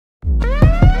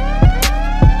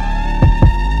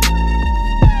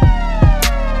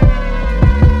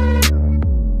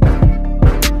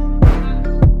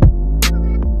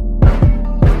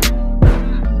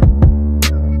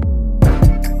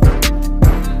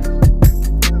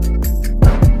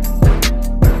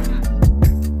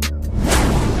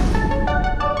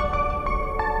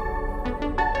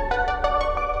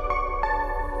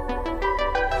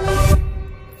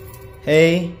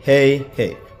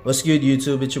Hey, what's good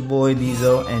YouTube? It's your boy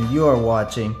Diesel and you are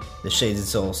watching the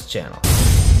ShadeSnSoleS channel.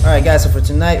 Alright guys, so for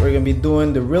tonight we're going to be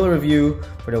doing the real review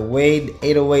for the Wade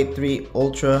 808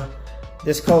 Ultra.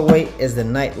 This colorway is the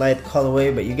Nightlight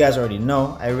colorway, but you guys already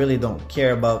know I really don't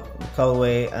care about the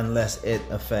colorway unless it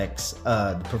affects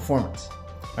the performance.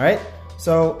 Alright,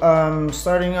 so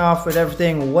starting off with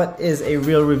everything, what is a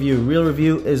real review? Real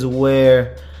review is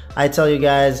where I tell you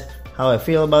guys how I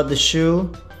feel about the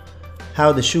shoe, how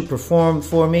the shoe performed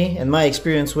for me and my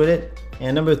experience with it.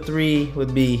 And number 3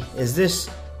 would be, is this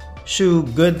shoe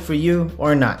good for you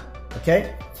or not?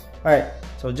 Okay, all right,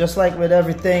 so just like with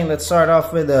everything, let's start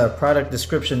off with a product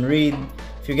description read.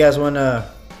 If you guys want to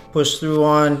push through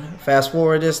on fast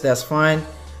forward this, that's fine.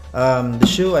 The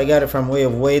shoe, I got it from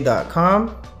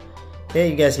wayofwade.com. okay,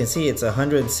 you guys can see it's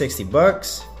 160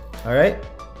 bucks. All right,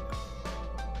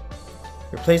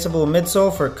 replaceable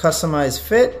midsole for customized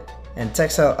fit and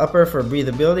textile upper for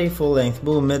breathability, full-length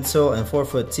boom midsole and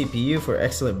 4-foot TPU for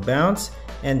excellent bounce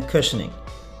and cushioning.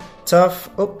 Tough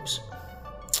outsole,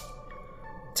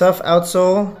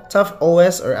 tough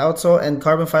OS or outsole and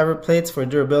carbon fiber plates for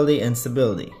durability and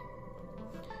stability.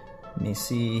 Let me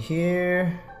see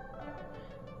here.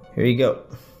 Here you go.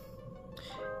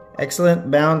 Excellent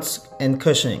bounce and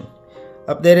cushioning.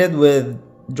 Updated with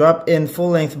drop-in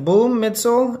full-length boom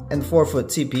midsole and 4-foot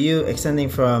TPU extending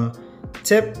from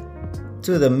tip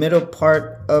to the middle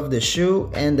part of the shoe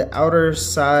and the outer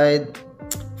side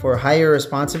for higher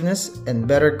responsiveness and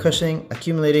better cushioning,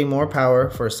 accumulating more power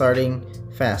for starting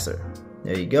faster.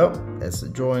 There you go. That's the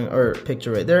drawing or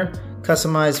picture right there.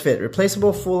 Customized fit.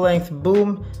 Replaceable full-length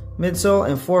boom midsole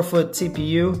and 4-foot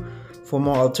TPU for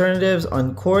more alternatives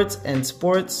on courts and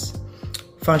sports,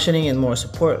 functioning and more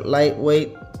support, lighter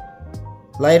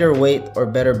weight or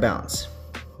better bounce.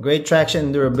 Great traction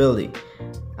and durability.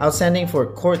 Outstanding for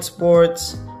court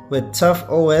sports with tough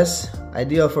OS,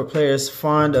 ideal for players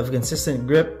fond of consistent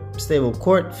grip, stable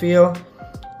court feel,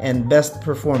 and best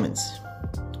performance.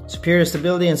 Superior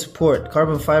stability and support.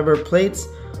 Carbon fiber plates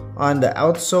on the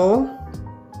outsole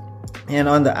and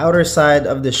on the outer side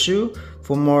of the shoe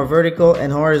for more vertical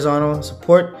and horizontal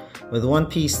support with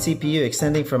one-piece TPU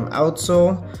extending from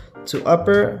outsole to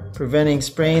upper, preventing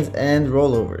sprains and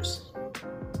rollovers.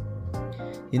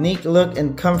 Unique look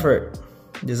and comfort.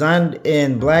 Designed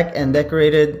in black and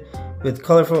decorated with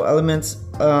colorful elements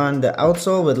on the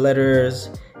outsole with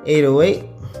letters 808,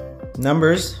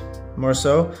 numbers more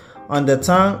so, on the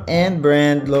tongue and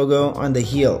brand logo on the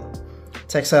heel.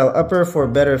 Textile upper for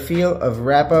better feel of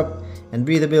wrap up and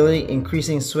breathability,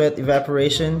 increasing sweat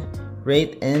evaporation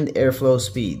rate and airflow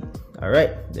speed.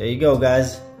 Alright, there you go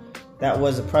guys. That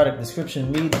was a product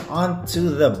description read. Onto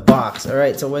the box.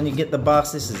 Alright, so when you get the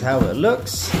box, this is how it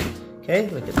looks. Okay,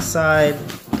 look at the side,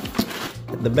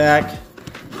 at the back,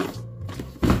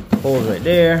 holes right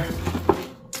there.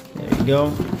 There you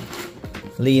go.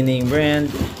 li-ning brand.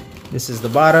 This is the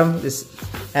bottom. This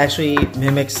actually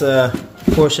mimics a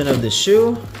portion of the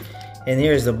shoe. And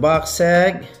here's the box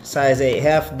tag, size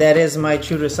 8.5. That is my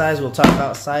true to size. We'll talk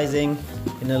about sizing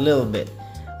in a little bit.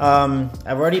 I've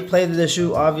already played with the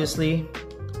shoe, obviously,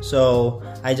 so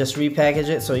I just repackaged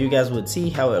it so you guys would see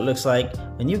how it looks like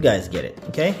when you guys get it.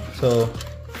 Okay, so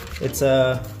it's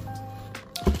the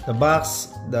box,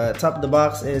 the top of the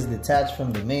box is detached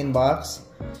from the main box.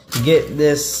 You get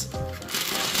this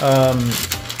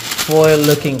foil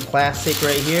looking plastic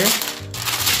right here.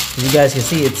 As you guys can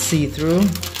see, it's see-through,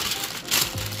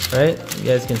 right? You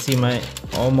guys can see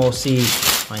almost see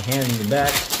my hand in the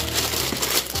back.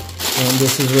 And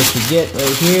this is what you get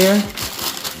right here,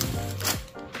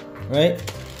 right?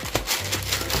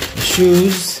 The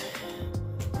shoes,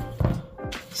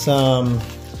 some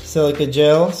silica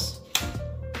gels,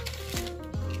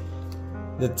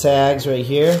 the tags right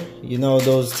here. You know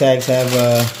those tags have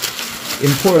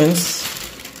importance,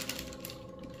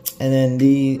 and then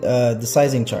the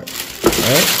sizing chart. All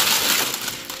right.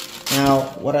 Now,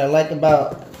 what I like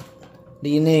about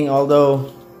li-ning,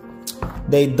 although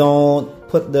they don't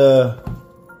put the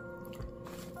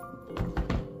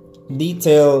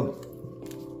detail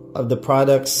of the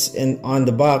products on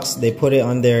the box, they put it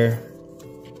on their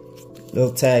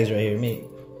little tags right here.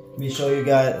 Let me show you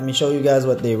guys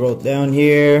what they wrote down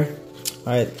here.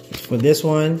 All right, for this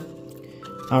one,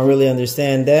 I don't really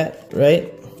understand that,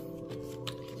 right?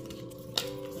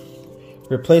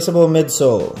 Replaceable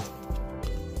midsole.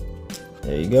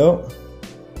 There you go.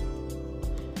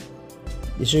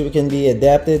 The shoe can be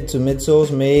adapted to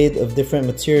midsoles made of different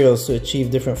materials to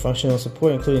achieve different functional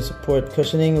support, including support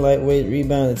cushioning, lightweight,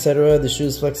 rebound, etc. The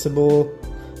shoes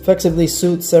flexibly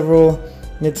suit several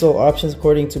midsole options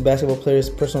according to basketball players'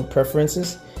 personal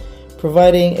preferences.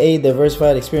 providing a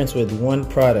diversified experience with one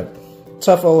product.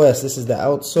 Tough OS, this is the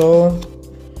outsole.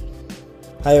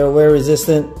 Higher wear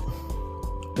resistant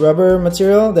rubber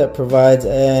material that provides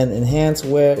an enhanced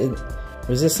wear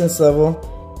resistance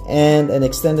level and an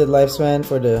extended lifespan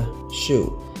for the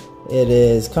shoe. It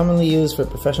is commonly used for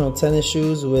professional tennis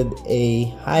shoes with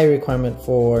a high requirement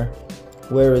for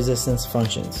wear resistance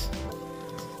functions.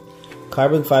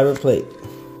 Carbon fiber plate.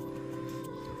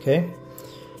 Okay.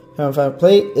 Carbon fiber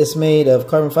plate is made of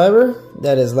carbon fiber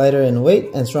that is lighter in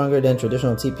weight and stronger than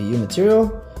traditional TPU material,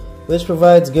 which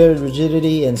provides good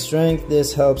rigidity and strength.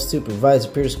 This helps to provide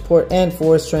superior support and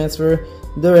force transfer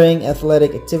during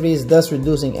athletic activities, thus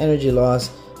reducing energy loss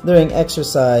during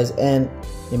exercise and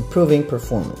improving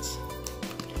performance.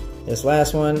 This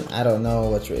last one, I don't know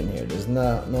what's written here. There's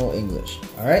no English.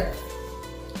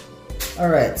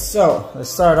 Alright, so let's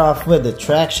start off with the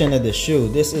traction of the shoe.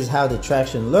 This is how the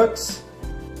traction looks.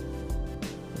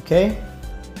 Okay,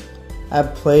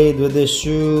 I've played with this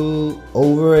shoe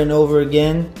over and over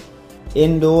again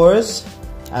indoors.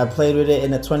 I played with it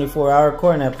in a 24-hour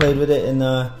court, and I played with it in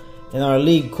our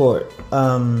league court.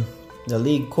 The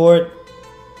league court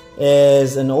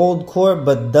is an old court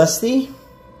but dusty.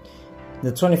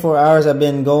 The 24 hours I've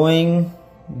been going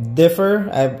differ.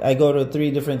 I go to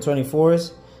 3 different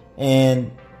 24s,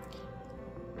 and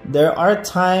there are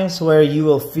times where you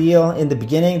will feel in the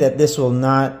beginning that this will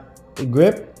not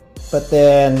grip, but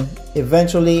then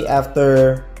eventually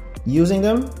after using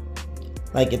them,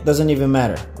 like, it doesn't even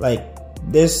matter. Like,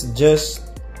 this just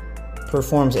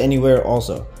performs anywhere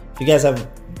also. If you guys have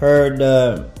heard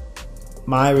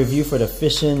my review for the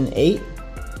Fission 8,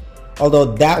 although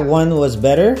that one was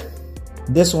better,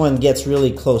 this one gets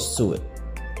really close to it.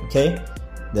 Okay,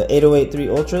 the 808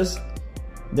 Ultras,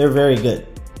 they're very good.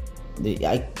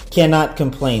 I cannot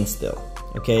complain still.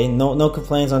 Okay, no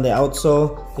complaints on the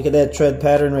outsole. Look at that tread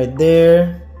pattern right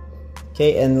there.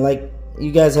 Okay, and like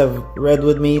you guys have read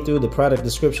with me through the product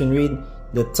description read,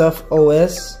 the Tough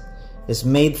OS is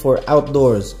made for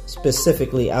outdoors,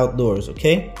 specifically outdoors.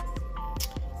 Okay,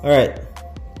 all right,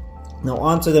 now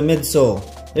on to the midsole.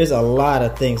 There's a lot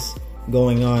of things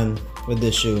going on with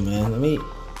this shoe, man.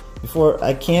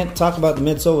 I can't talk about the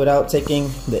midsole without taking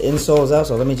the insoles out,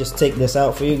 so let me just take this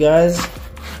out for you guys.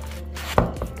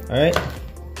 All right,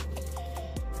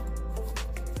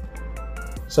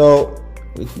 so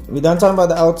we're done talking about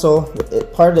the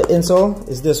outsole. Part of the insole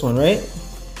is this one, right?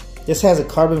 This has a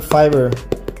carbon fiber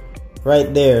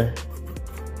right there.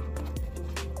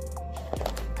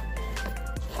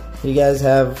 You guys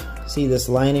see this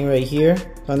lining right here?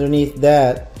 Underneath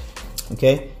that,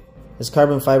 okay, there's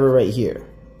carbon fiber right here.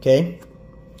 Okay,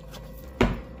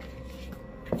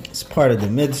 it's part of the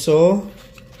midsole.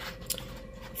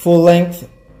 Full length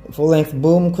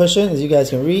boom cushion, as you guys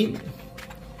can read.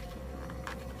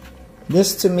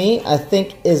 This, to me, I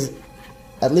think is,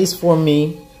 at least for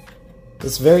me,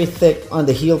 it's very thick on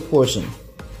the heel portion.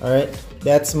 All right,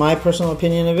 that's my personal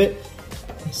opinion of it.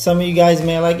 Some of you guys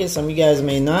may like it, some of you guys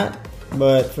may not,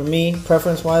 but for me,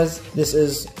 preference wise, this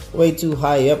is way too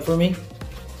high up for me.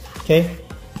 Okay,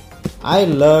 I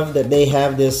love that they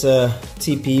have this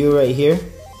TPU right here,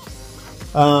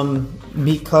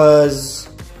 because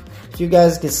if you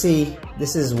guys can see,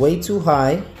 this is way too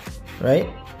high, right?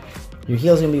 Your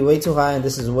heel's gonna be way too high, and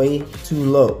this is way too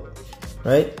low,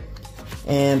 right?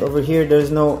 And over here,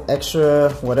 there's no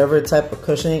extra whatever type of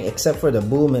cushioning except for the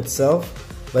boom itself,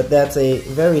 but that's a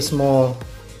very small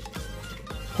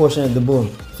portion of the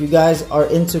boom. If you guys are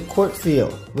into court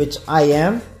feel, which I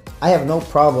am, I have no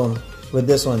problem with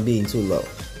this one being too low,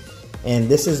 and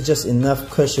this is just enough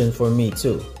cushion for me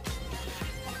too.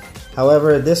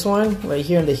 However, this one right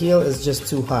here in the heel is just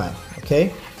too high.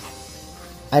 Okay,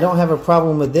 I don't have a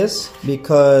problem with this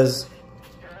because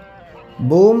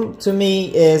boom to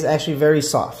me is actually very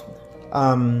soft.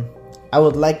 I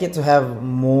would like it to have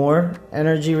more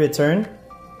energy return.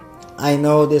 I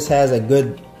know this has a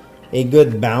good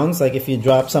bounce, like if you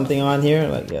drop something on here,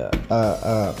 like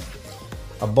a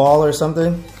ball or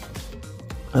something,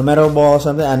 a metal ball or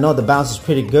something, I know the bounce is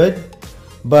pretty good,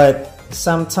 but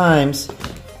sometimes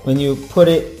when you put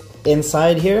it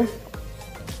inside here,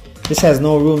 this has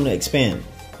no room to expand.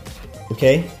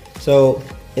 Okay, so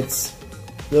it's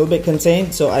a little bit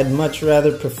contained, so I'd much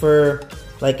rather prefer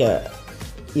like a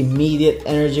immediate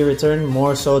energy return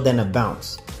more so than a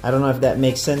bounce. I don't know if that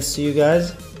makes sense to you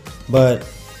guys, but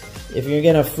if you're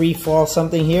gonna free fall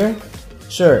something here,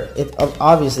 sure, it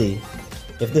obviously,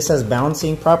 if this has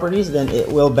bouncing properties, then it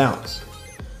will bounce.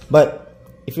 But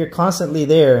if you're constantly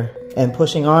there and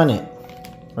pushing on it,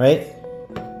 right,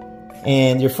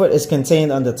 and your foot is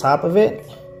contained on the top of it,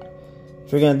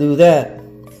 if you're gonna do that,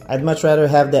 I'd much rather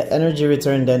have that energy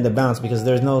return than the bounce, because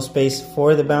there's no space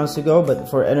for the bounce to go, but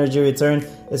for energy return,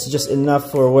 it's just enough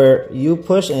for where you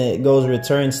push and it goes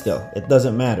return still. It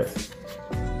doesn't matter.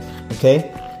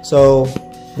 Okay, so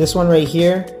this one right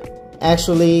here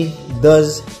actually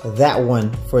does that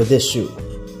one for this shoe.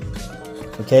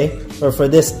 Okay, or for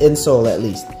this insole at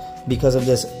least, because of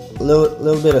this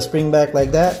little bit of spring back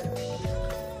like that.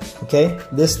 Okay,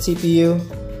 this TPU,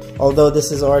 although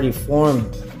this is already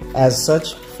formed as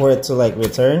such for it to like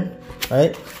return,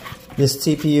 right? This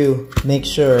TPU makes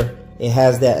sure it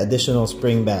has that additional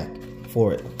spring back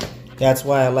for it. That's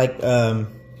why I like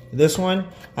this one.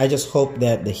 I just hope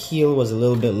that the heel was a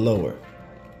little bit lower.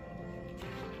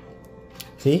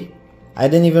 See, I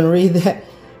didn't even read that.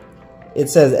 It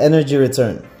says energy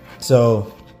return,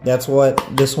 so that's what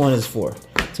this one is for,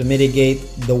 to mitigate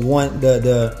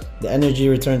the energy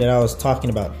return that I was talking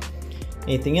about.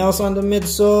 Anything else on the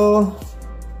midsole?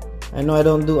 I know I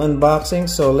don't do unboxing,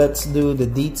 so let's do the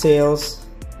details.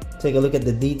 Take a look at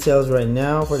the details right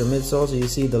now for the midsole. So you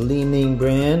see the li-ning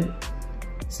brand,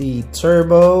 see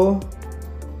turbo.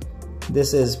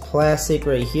 This is plastic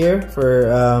right here for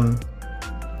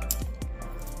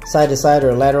side to side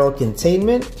or lateral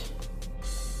containment.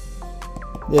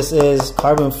 This is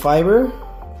carbon fiber.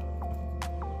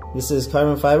 This is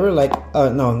carbon fiber, like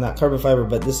no, not carbon fiber,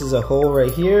 but this is a hole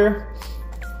right here.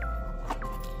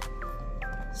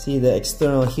 See the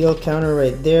external heel counter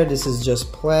right there. This is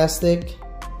just plastic.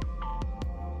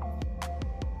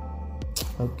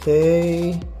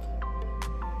 Okay.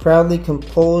 Proudly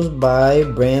composed by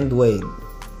Brand Wade.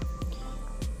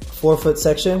 4-foot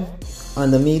section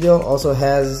on the medial, also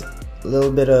has a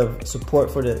little bit of support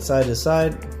for the side to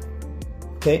side.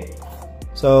 Okay,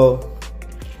 so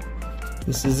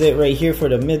this is it right here for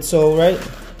the midsole, right?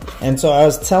 And so I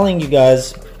was telling you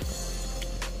guys,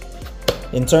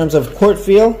 in terms of court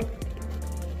feel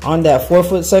on that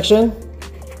 4-foot section,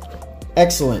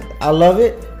 excellent. I love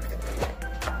it.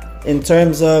 In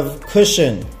terms of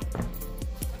cushion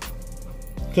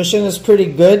is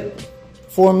pretty good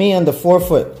for me on the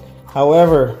 4-foot.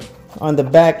 However, on the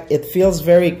back, it feels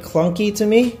very clunky to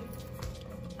me.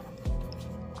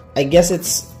 I guess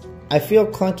I feel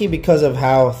clunky because of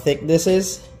how thick this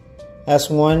is. That's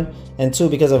one, and two,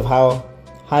 because of how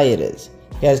high it is.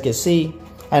 You guys can see,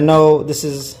 I know this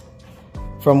is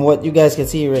from what you guys can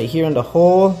see right here in the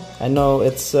hole. I know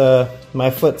it's my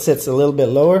foot sits a little bit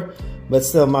lower, but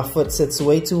still my foot sits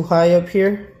way too high up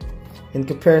here in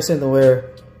comparison to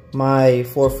where my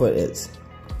 4-foot is.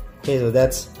 Okay, so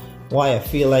that's why I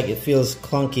feel like it feels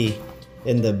clunky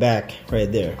in the back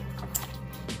right there.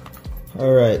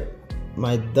 Alright, am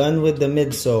I done with the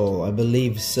midsole? I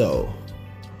believe so.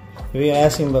 If you're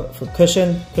asking about for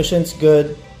cushion's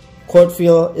good. Court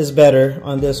feel is better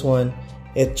on this one.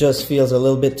 It just feels a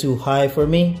little bit too high for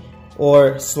me,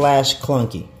 or slash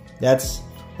clunky. That's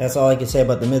all I can say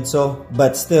about the midsole,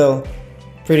 but still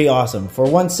pretty awesome. For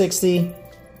 $160,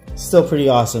 still pretty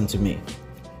awesome to me.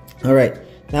 Alright,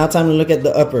 now time to look at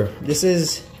the upper. This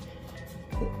is,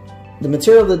 the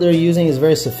material that they're using is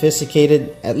very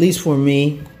sophisticated, at least for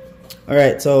me.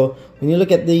 Alright, so when you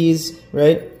look at these,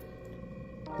 right,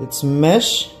 it's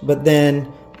mesh, but then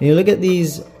when you look at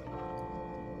these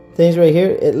things right here,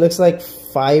 it looks like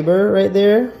fiber right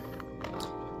there.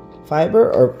 Fiber,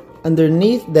 or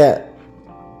underneath that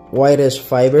whitish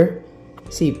fiber,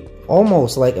 see,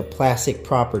 almost like a plastic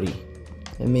property.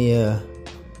 Let me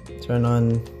turn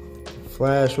on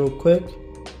flash real quick.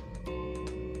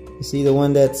 You see the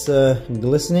one that's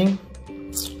glistening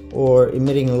or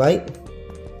emitting light?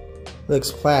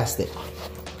 Looks plastic,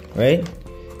 right?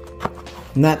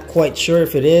 Not quite sure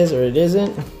if it is or it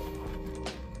isn't.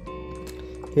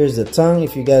 Here's the tongue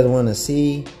if you guys want to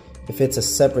see if it's a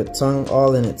separate tongue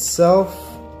all in itself.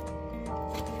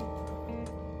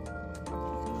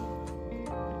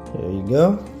 There you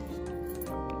go.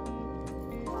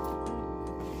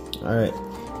 Alright,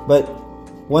 but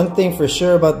one thing for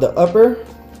sure about the upper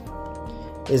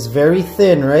is very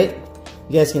thin, right?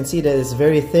 You guys can see that it's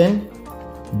very thin,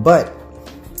 but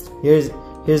here's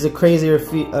a crazier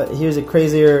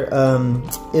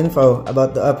info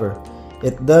about the upper.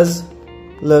 It does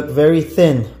look very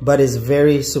thin, but is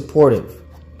very supportive.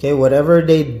 Okay, whatever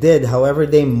they did, however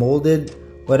they molded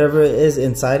whatever it is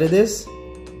inside of this,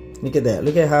 look at that.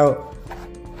 Look at how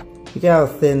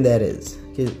thin that is.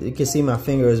 You can see my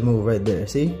fingers move right there.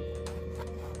 See?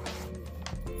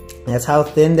 That's how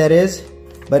thin that is,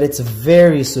 but it's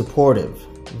very supportive.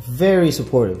 Very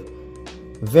supportive.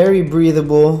 Very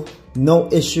breathable. No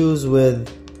issues with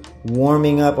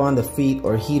warming up on the feet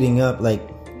or heating up. Like,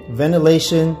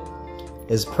 ventilation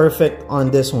is perfect on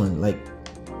this one. Like,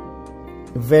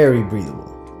 very breathable.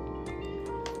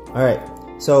 All right,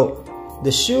 so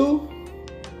the shoe,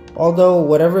 although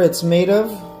whatever it's made of,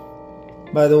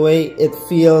 by the way, it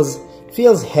feels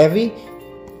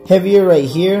heavier right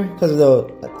here because of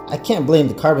the, I can't blame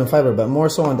the carbon fiber, but more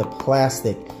so on the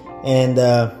plastic and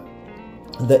the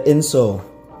insole,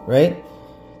 right?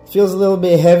 Feels a little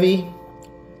bit heavy,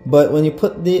 but when you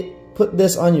put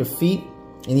this on your feet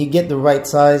and you get the right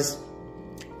size,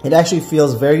 it actually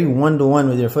feels very one-to-one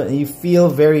with your foot, and you feel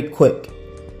very quick.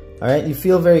 All right, you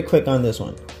feel very quick on this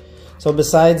one. So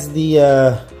besides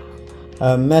the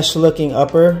mesh looking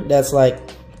upper that's like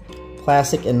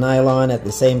plastic and nylon at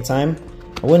the same time,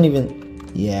 I wouldn't even,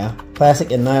 yeah,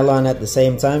 plastic and nylon at the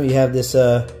same time, you have this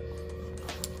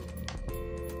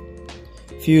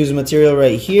fused material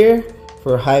right here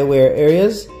for high wear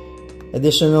areas.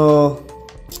 Additional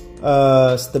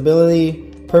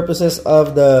stability purposes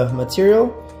of the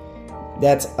material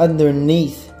that's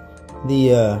underneath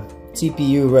the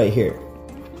TPU right here.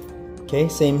 Okay,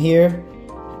 same here.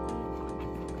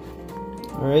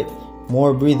 All right,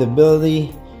 more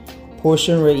breathability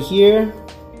portion right here.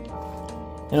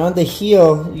 And on the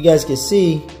heel, you guys can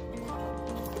see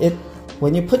it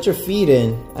when you put your feet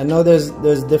in. I know there's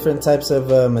different types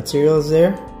of materials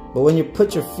there, but when you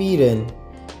put your feet in,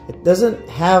 it doesn't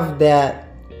have that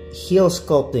heel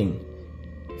sculpting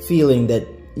feeling that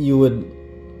you would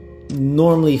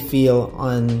normally feel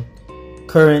on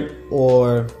current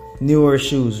or newer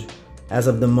shoes as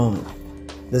of the moment.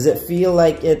 Does it feel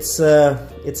like it's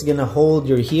gonna hold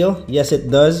your heel? Yes, it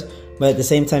does, but at the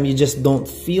same time, you just don't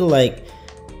feel like,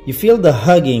 you feel the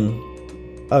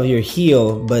hugging of your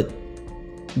heel, but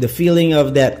the feeling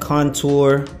of that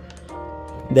contour,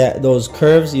 those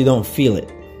curves, you don't feel it.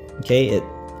 Okay,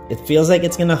 it feels like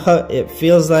it's gonna hug. It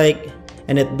feels like,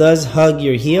 and it does hug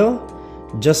your heel,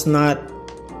 just not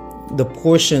the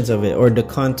portions of it or the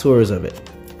contours of it.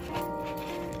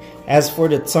 As for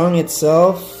the tongue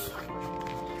itself,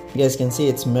 you guys can see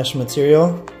it's mesh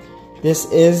material. This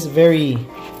is very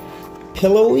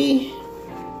pillowy,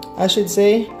 I should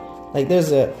say. Like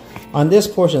there's on this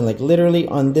portion, like literally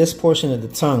on this portion of the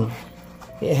tongue,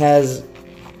 it has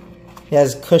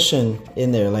cushion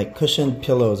in there, like cushioned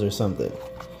pillows or something.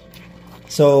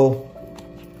 So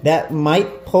that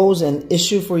might pose an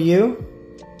issue for you,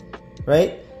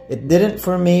 right? It didn't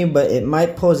for me, but it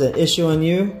might pose an issue on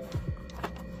you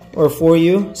or for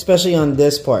you, especially on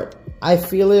this part. I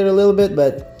feel it a little bit,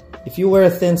 but if you wear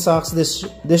thin socks,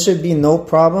 this should be no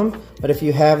problem. But if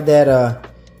you have that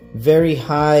very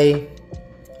high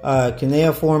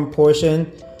cuneiform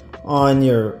portion on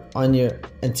your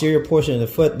anterior portion of the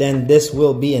foot, then this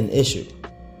will be an issue.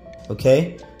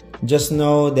 Okay, just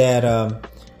know that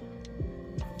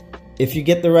if you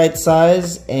get the right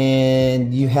size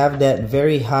and you have that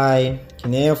very high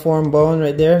cuneiform bone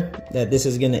right there, that this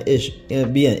is gonna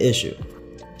be an issue.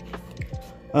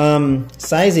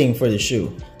 Sizing for the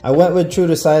shoe, I went with true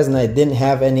to size and I didn't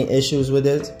have any issues with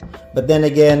it. But then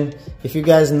again, if you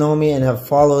guys know me and have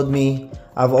followed me,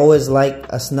 I've always liked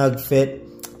a snug fit,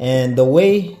 and the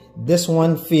way this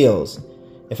one feels,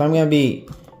 if I'm gonna be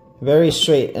very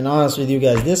straight and honest with you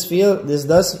guys, this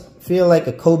does feel like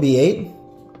a Kobe 8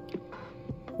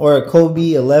 or a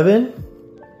Kobe 11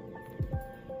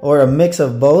 or a mix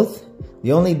of both.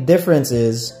 The only difference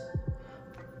is,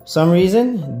 some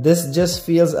reason, this just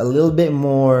feels a little bit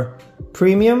more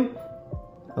premium.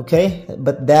 Okay,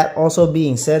 but that also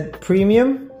being said,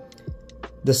 premium,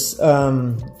 the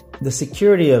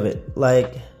security of it,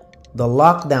 like the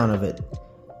lockdown of it,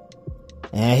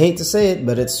 and I hate to say it,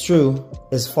 but it's true,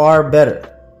 is far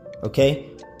better. Okay,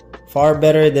 far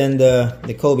better than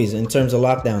the Kobe's in terms of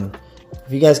lockdown.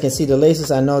 If you guys can see the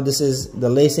laces, I know the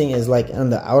lacing is like on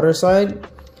the outer side,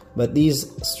 but these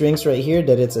strings right here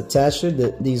that it's attached to,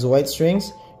 these white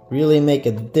strings, really make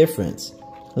a difference.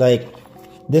 Like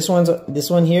this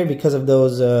one here, because of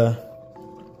those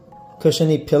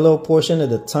cushiony pillow portion of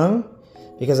the tongue,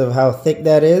 because of how thick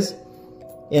that is,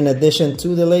 in addition to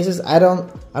the laces, I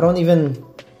don't even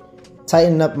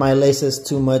tighten up my laces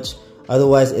too much,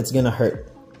 otherwise it's gonna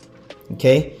hurt.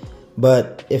 Okay,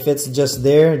 but if it's just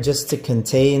there just to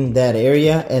contain that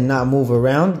area and not move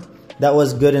around, that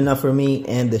was good enough for me,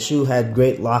 and the shoe had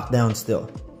great lockdown still.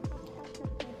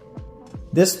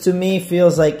 This to me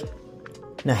feels like,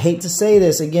 and I hate to say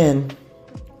this again,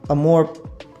 a more,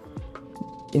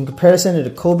 in comparison to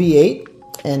the Kobe 8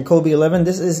 and Kobe 11,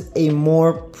 this is a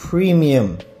more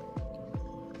premium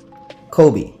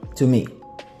Kobe to me.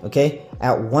 Okay,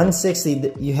 at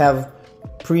 160 you have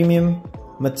premium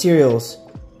materials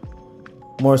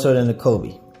more so than the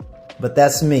Kobe, but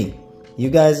that's me. You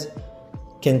guys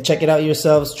can check it out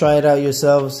yourselves, try it out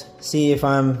yourselves, see if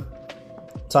I'm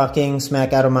talking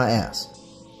smack out of my ass.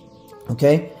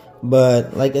 Okay,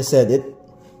 but like I said,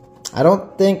 I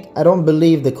don't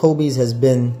believe the Kobe's has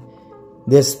been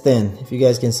this thin. If you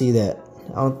guys can see that,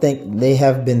 I don't think they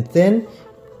have been thin.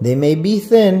 They may be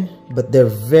thin, but they're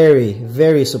very,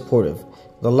 very supportive.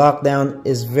 The lockdown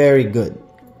is very good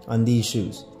on these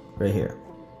shoes right here.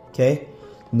 Okay,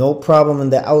 no problem in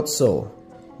the outsole,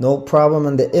 no problem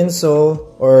in the insole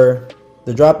or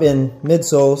the drop-in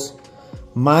midsoles.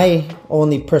 My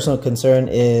only personal concern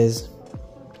is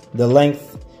the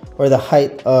length or the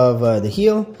height of the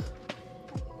heel.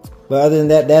 But other than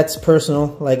that, that's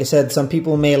personal. Like I said, some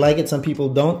people may like it, some people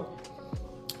don't.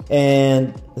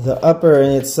 And the upper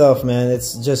in itself, man,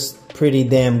 it's just pretty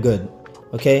damn good.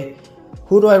 Okay,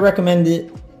 who do I recommend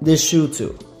this shoe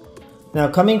to? Now,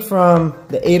 coming from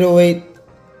the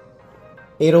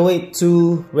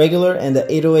 808-2 regular and the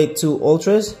 808-2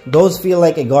 ultras, those feel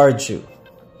like a guard shoe.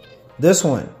 This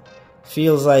one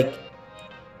feels like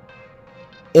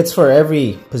it's for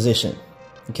every position.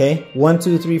 Okay, 1,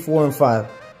 2, 3, 4, and 5.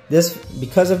 This,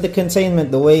 because of the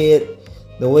containment, the way it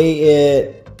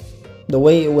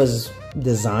was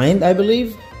designed, I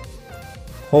believe,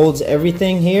 holds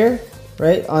everything here,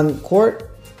 right, on court.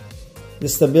 The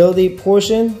stability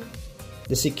portion,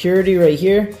 the security right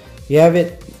here, you have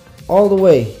it all the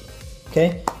way,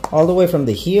 okay, all the way from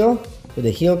the heel with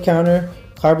the heel counter,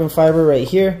 carbon fiber right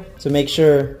here to make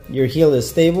sure your heel is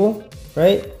stable,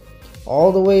 right,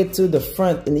 all the way to the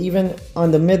front, and even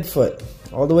on the midfoot,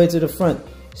 all the way to the front.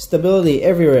 Stability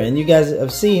everywhere. And you guys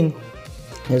have seen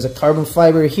there's a carbon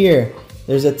fiber here,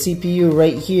 there's a TPU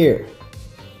right here,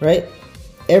 right,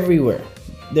 everywhere.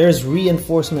 There's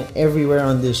reinforcement everywhere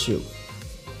on this shoe.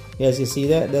 You guys can see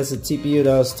that? That's the TPU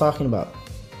that I was talking about.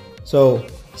 So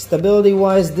stability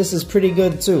wise, this is pretty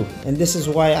good too. And this is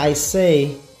why I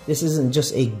say this isn't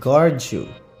just a guard shoe.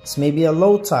 It's maybe a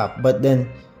low top, but then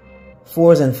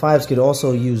 4s and 5s could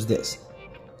also use this.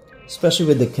 Especially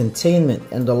with the containment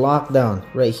and the lockdown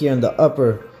right here in the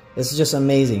upper. It's just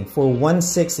amazing. For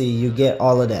 $160, you get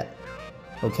all of that.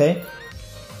 Okay?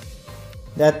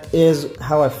 That is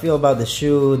how I feel about the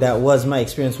shoe. That was my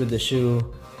experience with the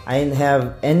shoe. I didn't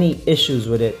have any issues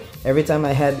with it. Every time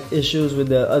I had issues with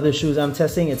the other shoes I'm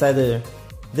testing, it's either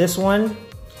this one.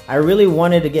 I really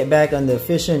wanted to get back on the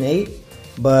Fission 8,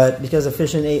 but because the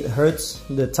Fission 8 hurts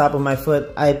the top of my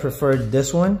foot, I preferred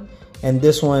this one. And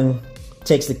this one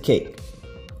takes the cake.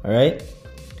 All right,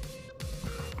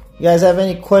 you guys have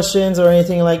any questions or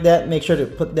anything like that, make sure to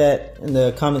put that in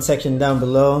the comment section down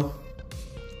below.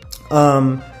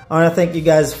 I want to thank you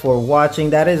guys for watching.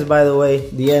 That is, by the way,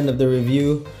 the end of the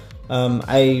review.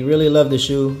 I really love the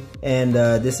shoe, and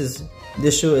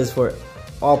this shoe is for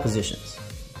all positions.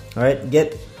 All right,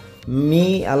 get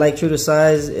me, I like true to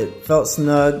size. It felt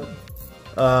snug.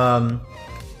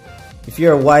 If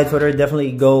you're a wide footer,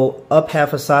 definitely go up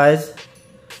half a size.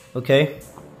 Okay,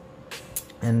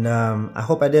 and I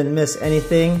hope I didn't miss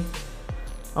anything.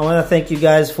 I want to thank you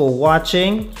guys for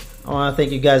watching. I want to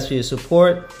thank you guys for your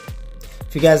support.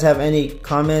 If you guys have any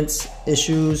comments,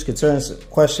 issues, concerns,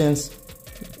 questions,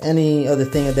 any other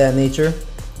thing of that nature,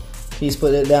 please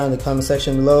put it down in the comment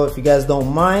section below. If you guys don't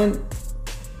mind,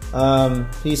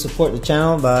 please support the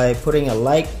channel by putting a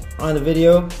like on the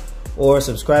video or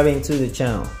subscribing to the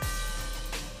channel.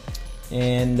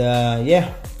 And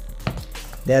yeah,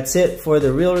 that's it for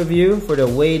the real review for the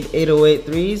Wade 808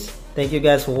 3s. Thank you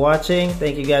guys for watching.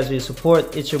 Thank you guys for your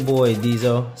support. It's your boy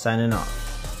Diesel signing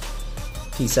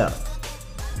off. Peace out.